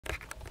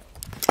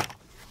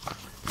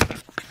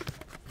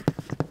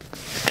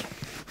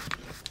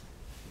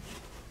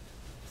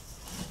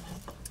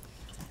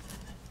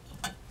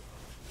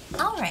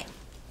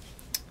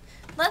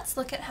let's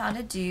look at how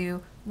to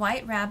do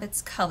White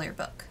Rabbit's color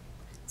book.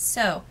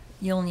 So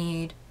you'll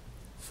need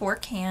 4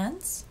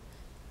 cans.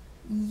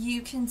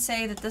 You can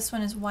say that this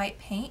one is white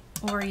paint,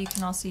 or you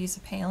can also use a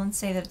pail and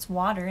say that it's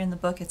water. In the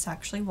book it's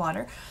actually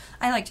water.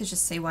 I like to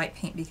just say white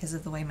paint because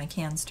of the way my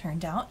cans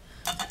turned out.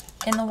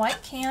 In the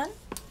white can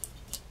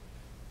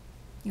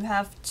you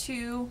have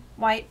 2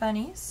 white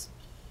bunnies.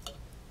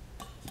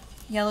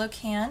 Yellow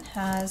can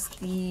has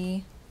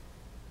the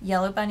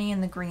yellow bunny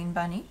and the green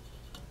bunny.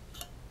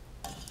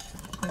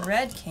 The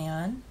red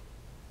can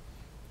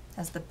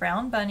has the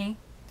brown bunny,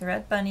 the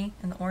red bunny,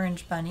 and the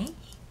orange bunny.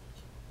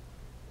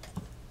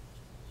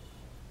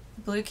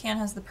 The blue can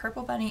has the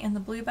purple bunny and the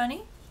blue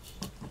bunny.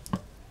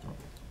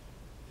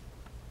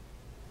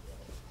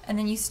 And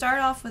then you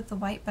start off with the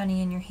white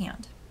bunny in your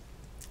hand.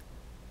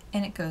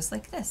 And it goes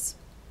like this.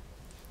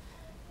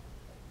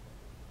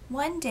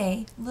 One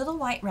day, Little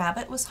White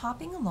Rabbit was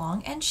hopping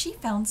along and she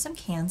found some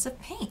cans of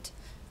paint.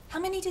 How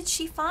many did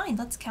she find?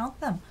 Let's count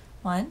them.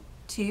 1,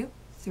 2,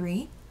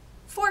 3,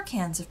 4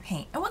 cans of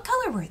paint. And what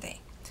color were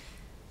they?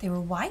 They were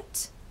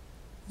white,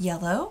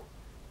 yellow,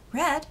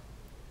 red,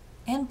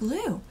 and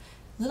blue.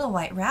 Little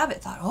White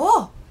Rabbit thought,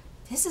 oh,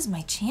 this is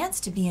my chance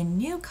to be a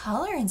new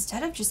color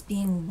instead of just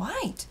being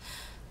white.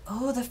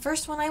 Oh, the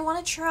first one I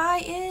want to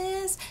try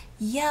is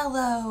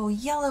yellow.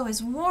 Yellow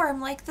is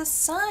warm like the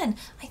sun.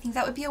 I think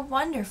that would be a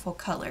wonderful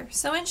color.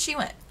 So in she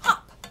went,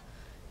 hop,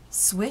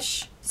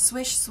 swish,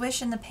 swish,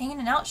 swish in the paint,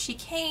 and out she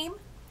came.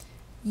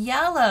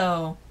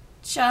 Yellow,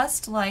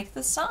 just like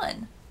the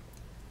sun.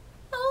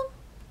 Oh,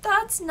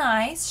 that's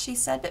nice, she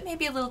said, but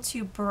maybe a little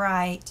too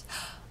bright.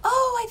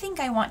 Oh, I think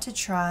I want to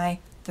try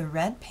the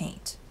red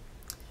paint.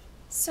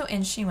 So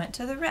in she went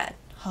to the red.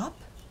 Hop,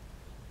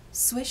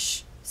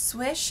 swish,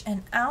 swish,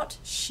 and out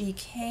she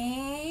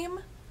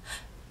came.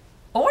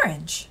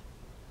 Orange.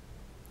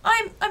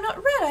 I'm not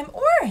red, I'm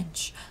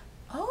orange.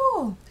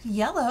 Oh,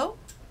 yellow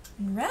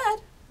and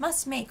red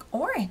must make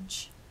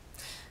orange.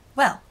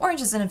 Well,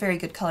 orange isn't a very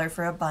good color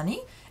for a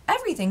bunny.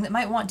 Everything that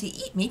might want to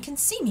eat me can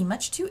see me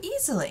much too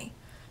easily.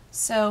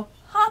 So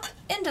hop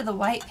into the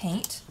white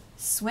paint,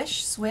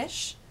 swish,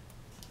 swish,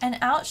 and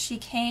out she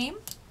came,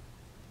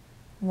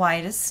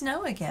 white as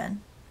snow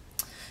again.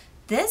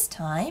 This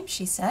time,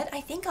 she said,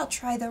 I think I'll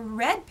try the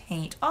red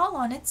paint all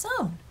on its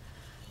own.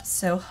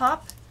 So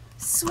hop,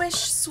 swish,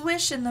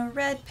 swish in the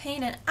red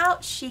paint, and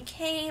out she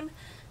came,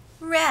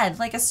 red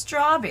like a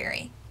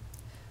strawberry.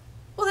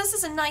 Well, this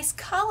is a nice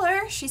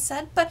color, she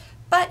said, but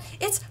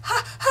it's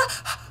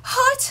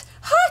hot.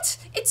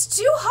 It's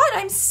too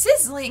hot, I'm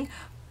sizzling.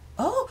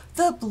 Oh,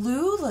 the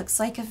blue looks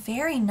like a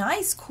very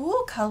nice,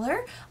 cool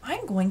color.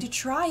 I'm going to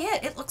try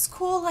it. It looks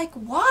cool like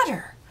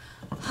water.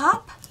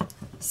 Hop,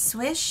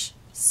 swish,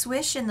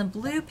 swish in the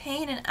blue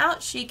paint, and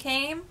out she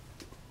came.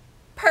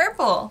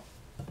 Purple.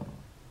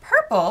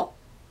 Purple?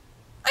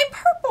 I'm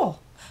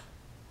purple.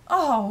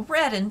 Oh,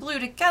 red and blue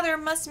together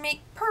must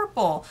make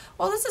purple.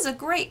 Well, this is a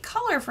great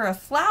color for a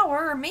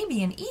flower or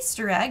maybe an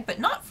Easter egg, but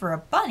not for a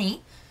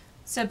bunny.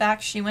 So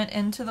back she went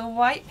into the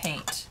white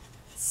paint.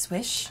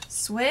 Swish,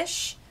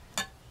 swish.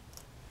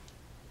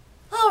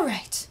 All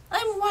right,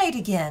 I'm white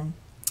again.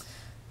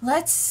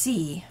 Let's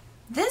see.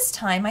 This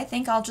time I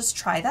think I'll just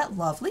try that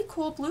lovely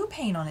cool blue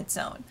paint on its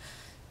own.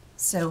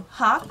 So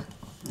hop,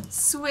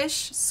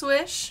 swish,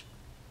 swish.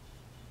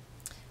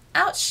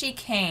 Out she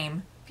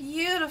came.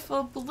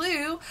 Beautiful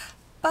blue,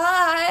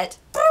 but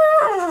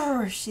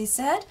brr, she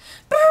said,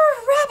 brr,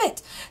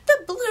 rabbit,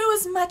 the blue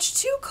is much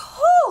too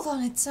cold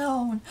on its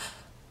own.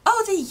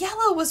 Oh, the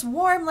yellow was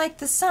warm like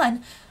the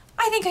sun.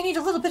 I think I need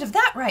a little bit of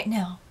that right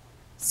now.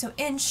 So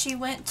in she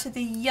went to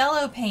the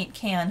yellow paint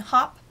can,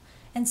 hop,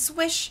 and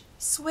swish,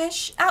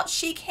 swish, out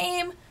she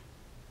came,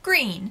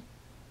 green.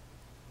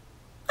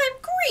 I'm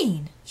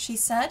green, she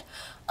said.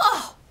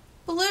 Oh,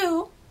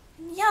 blue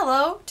and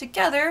yellow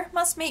together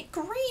must make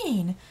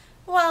green.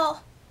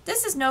 Well,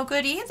 this is no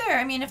good either.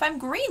 I mean, if I'm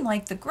green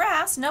like the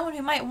grass, no one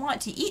who might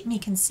want to eat me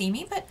can see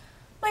me, but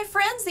my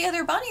friends, the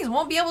other bunnies,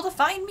 won't be able to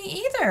find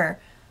me either.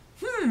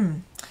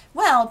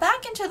 Well,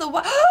 back into the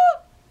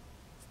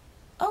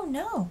Oh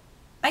no,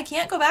 I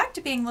can't go back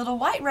to being Little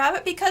White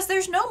Rabbit because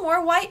there's no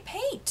more white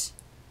paint.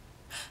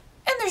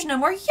 And there's no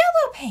more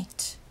yellow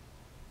paint.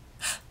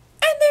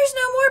 And there's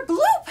no more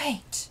blue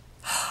paint.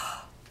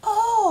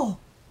 Oh,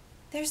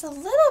 there's a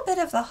little bit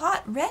of the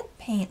hot red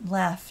paint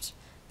left,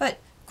 but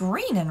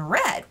green and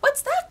red,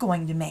 what's that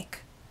going to make?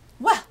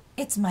 Well,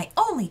 it's my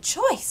only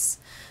choice.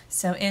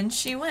 So in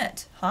she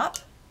went, hop,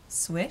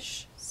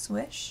 swish,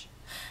 swish,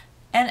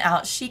 and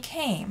out she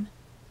came.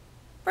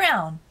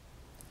 Brown,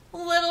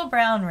 Little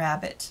Brown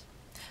Rabbit.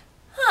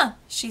 Huh,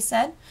 she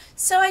said,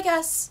 so I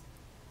guess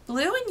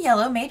blue and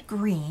yellow made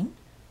green,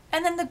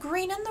 and then the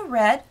green and the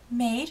red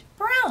made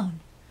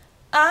brown.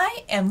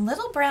 I am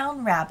Little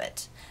Brown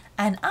Rabbit,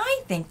 and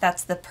I think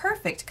that's the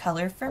perfect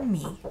color for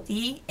me.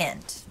 The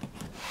end.